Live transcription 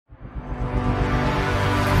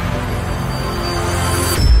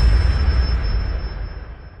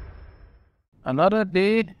Another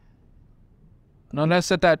day, another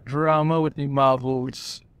set of drama with the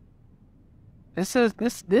Marvels. This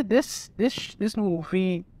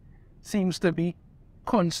movie seems to be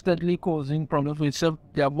constantly causing problems with itself.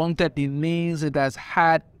 The amount of delays it has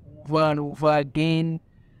had over and over again.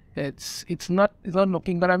 It's not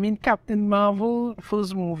looking good. I mean, Captain Marvel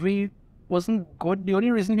first movie wasn't good. The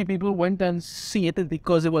only reason people went and see it is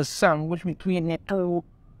because it was sandwiched between two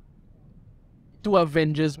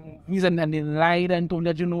Avengers movies, and they lied and told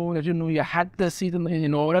that you had to see it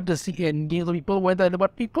in order to see Endgame. So people went there,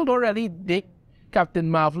 but people don't really dig Captain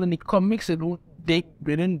Marvel in the comics. They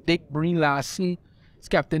didn't dig Brie Larson. It's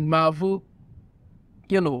Captain Marvel,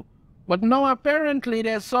 But now apparently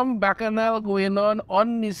there's some bacchanal going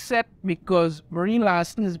on the set because Brie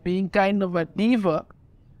Larson is being kind of a diva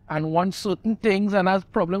and wants certain things and has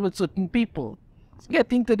problems with certain people. Let's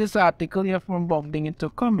get into this article here from Bombing Into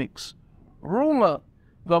Comics. Rumor: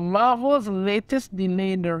 the Marvel's latest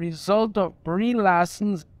delay the result of Brie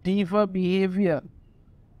Larson's diva behavior.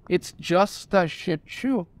 It's just a shit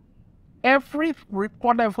show. Every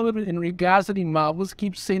report I've heard in regards to the Marvels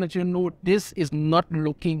keeps saying that, this is not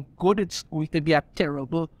looking good. It's going to be a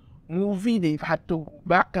terrible movie. They've had to go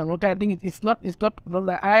back and look. I think it's not,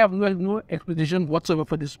 I have no expectation whatsoever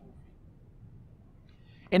for this movie.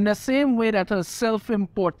 In the same way that a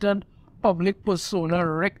self-important public persona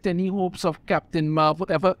wrecked any hopes of Captain Marvel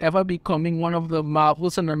ever becoming one of the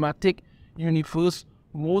Marvel Cinematic Universe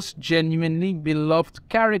most genuinely beloved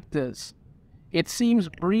characters. It seems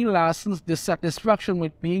Brie Larson's dissatisfaction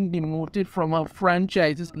with being demoted from her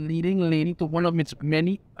franchise's leading lady to one of its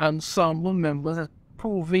many ensemble members is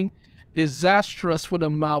proving disastrous for the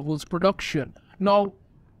Marvel's production. Now,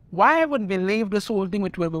 why I would believe this whole thing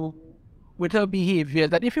with her behavior,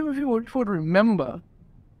 that if you would remember,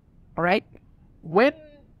 alright, when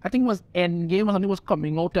I think it was Endgame or something was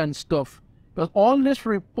coming out and stuff, there was all these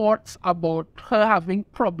reports about her having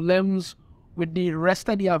problems with the rest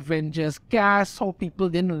of the Avengers cast, how people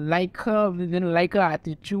didn't like her, they didn't like her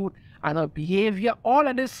attitude and her behavior. All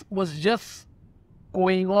of this was just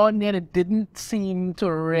going on, and it didn't seem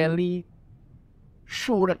to really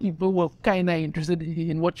show that people were kind of interested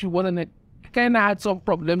in what she was, and it kind of had some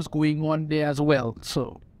problems going on there as well.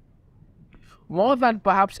 So, more than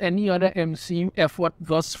perhaps any other MCU effort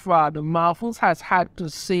thus far, the Marvels has had, to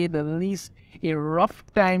say the least, a rough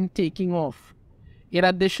time taking off. In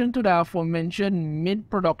addition to the aforementioned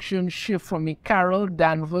mid-production shift from a Carol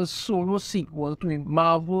Danvers solo sequel to a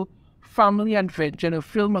Marvel family adventure, the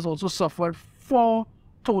film has also suffered 4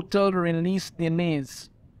 total release delays,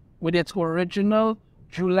 with its original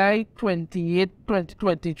July 28,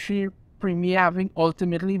 2023 premiere having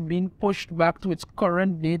ultimately been pushed back to its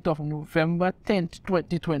current date of November 10th,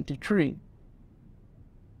 2023.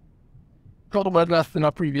 Talked about that in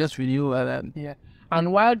our previous video, yeah.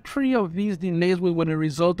 And while 3 of these delays were the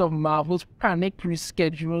result of Marvel's panicked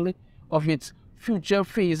rescheduling of its future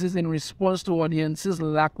phases in response to audiences'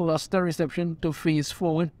 lackluster reception to Phase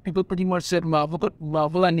 4, when people pretty much said Marvel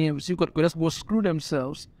and the MCU could just go screw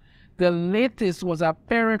themselves, the latest was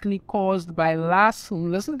apparently caused by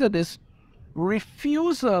Larson, listen to this,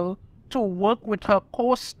 refusal to work with her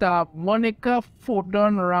co-star Monica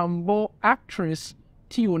Fodon Rambeau actress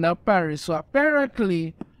Teyonah Parris. So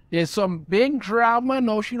apparently there's some big drama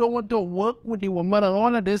now. She don't want to work with the woman and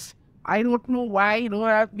all of this. I don't know why,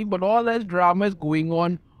 but all this drama is going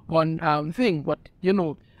on thing. But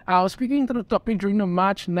I was speaking to the topic during the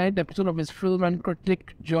March 9th episode of his film and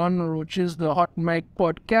critic John Roach's The Hot Mic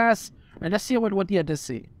podcast, and let's see what he had to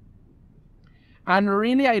say. And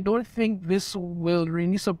really, I don't think this will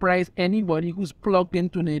really surprise anybody who's plugged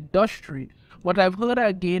into the industry. What I've heard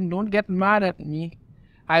again, don't get mad at me,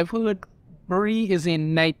 I've heard Brie is a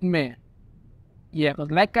nightmare. Yeah,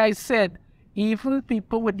 because like I said, even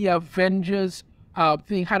people with the Avengers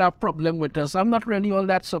thing had a problem with us. I'm not really all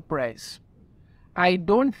that surprised. I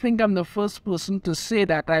don't think I'm the first person to say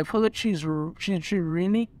that. I've heard she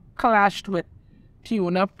really clashed with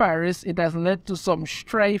Teyonah Parris. It has led to some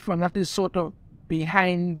strife, and that is sort of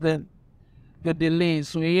behind the delay.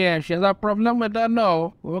 So yeah, she has a problem with that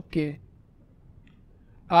now. Okay.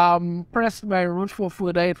 Pressed by Roach for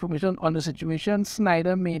further information on the situation,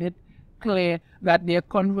 Snyder made it clear that their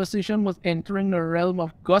conversation was entering the realm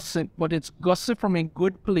of gossip, but it's gossip from a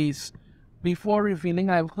good place. Before revealing,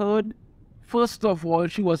 I've heard, first of all,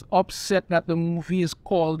 she was upset that the movie is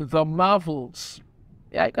called The Marvels.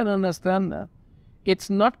 Yeah, I can understand that. It's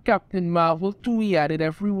not Captain Marvel 2, he added.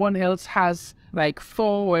 Everyone else has, like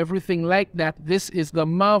Thor or everything like that. This is The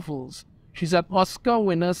Marvels. She's an Oscar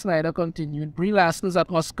winner, Snyder continued. Brie Larson is an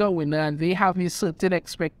Oscar winner, and they have a certain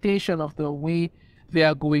expectation of the way they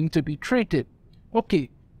are going to be treated. Okay,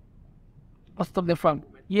 let's stop there for a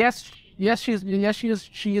moment. Yes,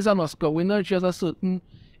 she is an Oscar winner. She has a certain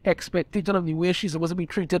expectation of the way she's supposed to be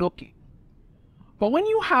treated. Okay, but when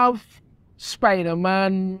you have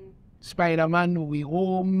Spider-Man No Way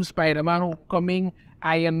Home, Spider-Man Homecoming,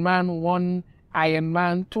 Iron Man 1, Iron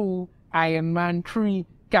Man 2, Iron Man 3,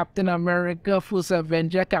 Captain America, First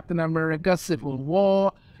Avenger, Captain America, Civil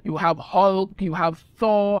War, you have Hulk, you have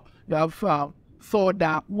Thor, you have Thor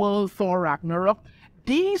Dark World, Thor Ragnarok.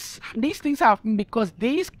 These things happen because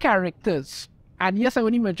these characters, and yes, I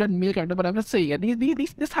only mentioned male characters, but I'm just saying,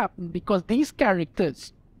 this happened because these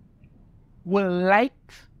characters were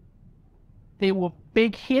liked, they were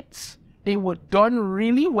big hits, they were done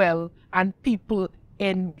really well, and people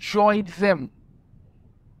enjoyed them.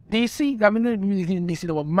 DC,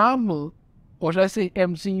 Marvel, or should I say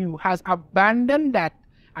MCU, has abandoned that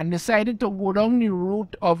and decided to go down the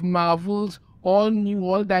route of Marvel's all new,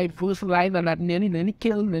 all diverse line, and that nearly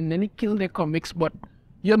killed their comics. But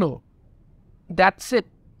you know, that's it.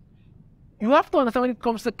 You have to understand when it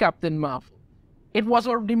comes to Captain Marvel.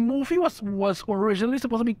 The movie was originally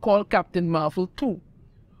supposed to be called Captain Marvel 2,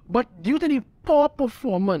 but due to the poor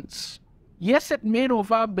performance, yes, it made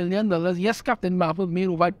over $1 billion. Yes, Captain Marvel made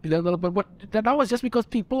over $1 billion, but that was just because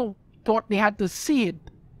people thought they had to see it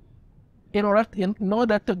in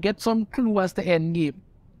order to get some clue as to Endgame.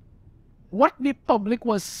 What the public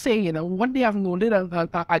was saying, and what they have noted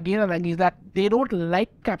again and again, is that they don't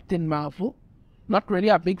like Captain Marvel. Not really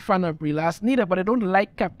a big fan of Brie Larson neither, but they don't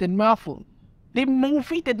like Captain Marvel. The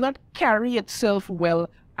movie did not carry itself well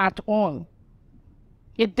at all.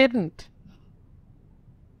 It didn't.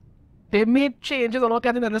 They made changes and all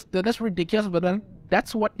kinds of that's ridiculous, but then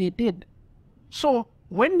that's what they did. So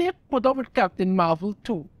when they put up with Captain Marvel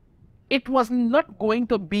 2, it was not going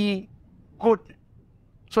to be good.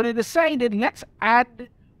 So they decided, let's add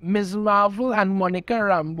Ms. Marvel and Monica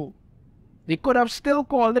Rambeau. They could have still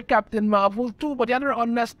called it Captain Marvel 2, but you have to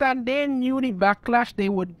understand, they knew the backlash they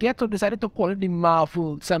would get, so decided to call it the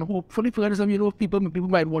Marvels. And hopefully for some, people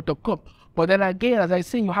might want to come. But then again, as I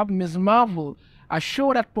say, you have Ms. Marvel, a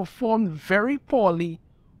show that performed very poorly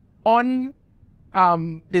on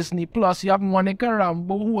Disney Plus. You have Monica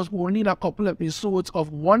Rambeau, who was only in a couple episodes of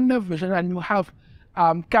WandaVision, and you have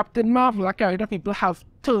Captain Marvel, a character people have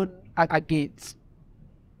turned against.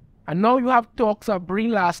 And now you have talks of Brie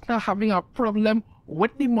Larson having a problem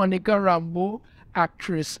with the Monica Rambeau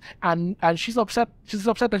actress, and she's upset. She's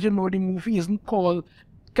upset that the movie isn't called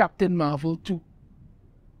Captain Marvel 2.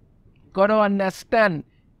 Gotta understand,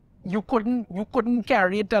 you couldn't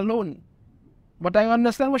carry it alone. But I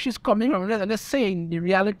understand where she's coming from. I'm just saying, the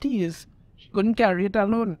reality is she couldn't carry it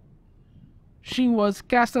alone. She was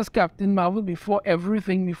cast as Captain Marvel before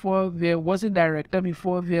everything, before there was a director,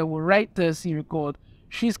 before there were writers, you recall.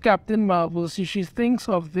 She's Captain Marvel, so she thinks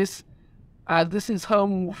of this as this is her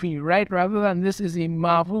movie, right? Rather than this is a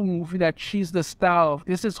Marvel movie that she's the star of.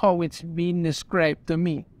 This is how it's being described to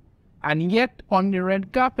me. And yet, on the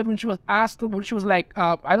red carpet, when she was asked, she was like,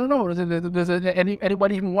 I don't know, does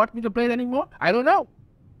anybody even want me to play it anymore? I don't know.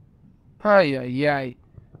 Ay.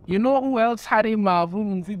 You know who else had a Marvel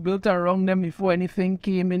movie built around them before anything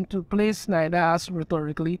came into place? Snyder asked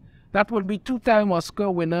rhetorically. That would be two-time Oscar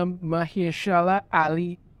winner Mahershala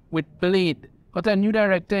Ali with Blade. Got a new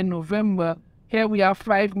director in November. Here we are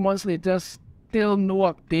 5 months later, still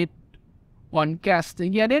no update on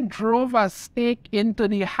casting. Yeah, they drove a stake into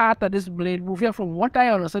the heart of this Blade movie, from what I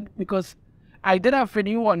understood, because I did a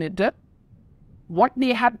video on it. What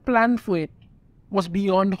they had planned for it was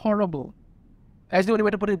beyond horrible. That's the only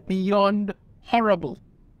way to put it, beyond horrible.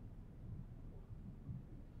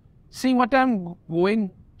 See where I'm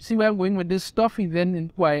going with this stuff? He then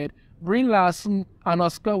inquired. Brie Larson, an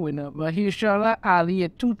Oscar winner. Mahershala Ali, a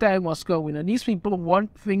two-time Oscar winner. These people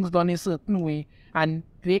want things done a certain way, and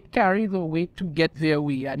they carry the weight to get their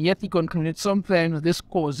way. And yet he concluded sometimes this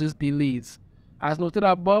causes delays. As noted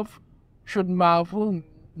above, should Marvel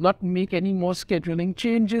not make any more scheduling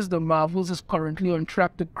changes, the Marvels is currently on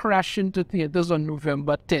track to crash into theaters on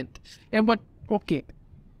November 10th. But okay,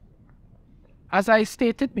 as I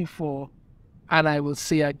stated before, and I will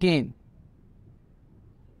say again,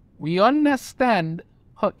 we understand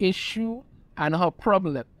her issue and her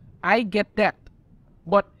problem. I get that.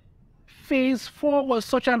 But Phase 4 was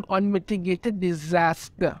such an unmitigated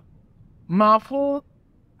disaster. Marvel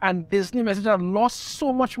and Disney have lost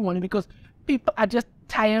so much money because people are just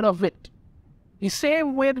tired of it. The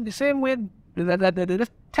same way that they're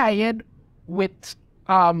just tired with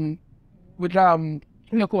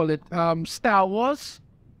Star Wars.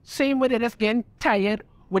 Same way they're just getting tired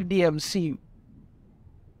with the MCU.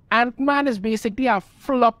 Ant-Man is basically a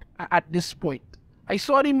flop at this point. I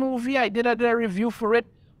saw the movie, I did a review for it,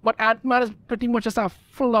 but Ant-Man is pretty much just a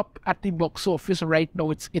flop at the box office right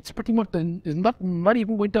now. It's pretty much it's not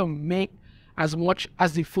even going to make as much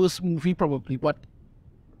as the first movie probably, but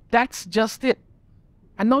that's just it.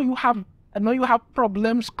 I know you have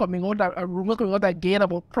problems coming out, rumors coming out again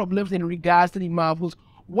about problems in regards to the Marvels.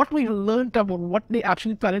 What we learned about what they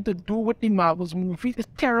actually planning to do with the Marvels movie is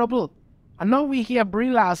terrible. And now we hear Brie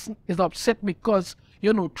Larson is upset because,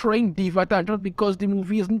 throwing DIVA Tantrums because the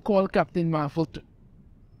movie isn't called Captain Marvel 2.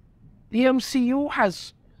 The MCU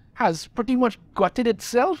has pretty much gutted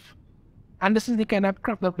itself, and this is the kind of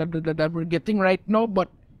crap that we're getting right now, but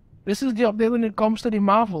this is the update when it comes to the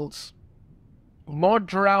Marvels. More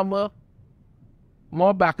drama,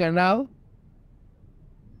 more bacchanal.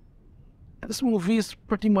 This movie is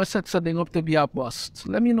pretty much setting up to be a bust.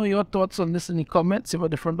 Let me know your thoughts on this in the comments. If you have a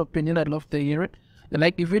different opinion, I'd love to hear it. If you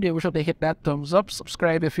like the video, be sure to hit that thumbs up.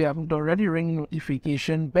 Subscribe if you haven't already. Ring the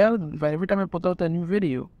notification bell every time I put out a new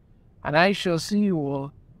video. And I shall see you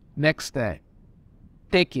all next time.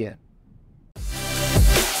 Take care.